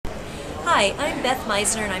Hi, I'm Beth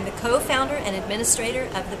Misner and I'm the co-founder and administrator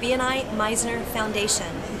of the BNI-Misner Foundation.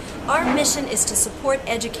 Our mission is to support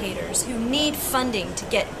educators who need funding to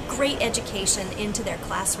get great education into their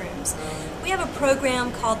classrooms. We have a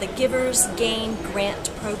program called the Givers Gain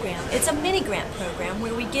Grant Program. It's a mini grant program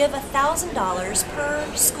where we give $1,000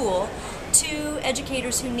 per school to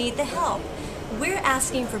educators who need the help. We're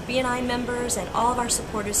asking for BNI members and all of our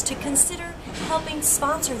supporters to consider helping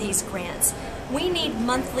sponsor these grants. We need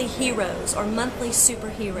monthly heroes or monthly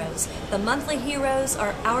superheroes. The monthly heroes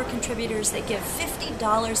are our contributors that give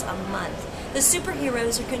 $50 a month. The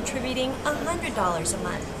superheroes are contributing $100 a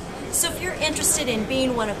month. So if you're interested in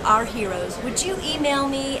being one of our heroes, would you email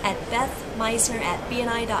me at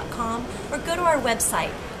bethmisner@bni.com or go to our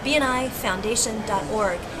website,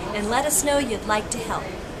 bnifoundation.org, and let us know you'd like to help.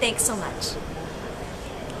 Thanks so much.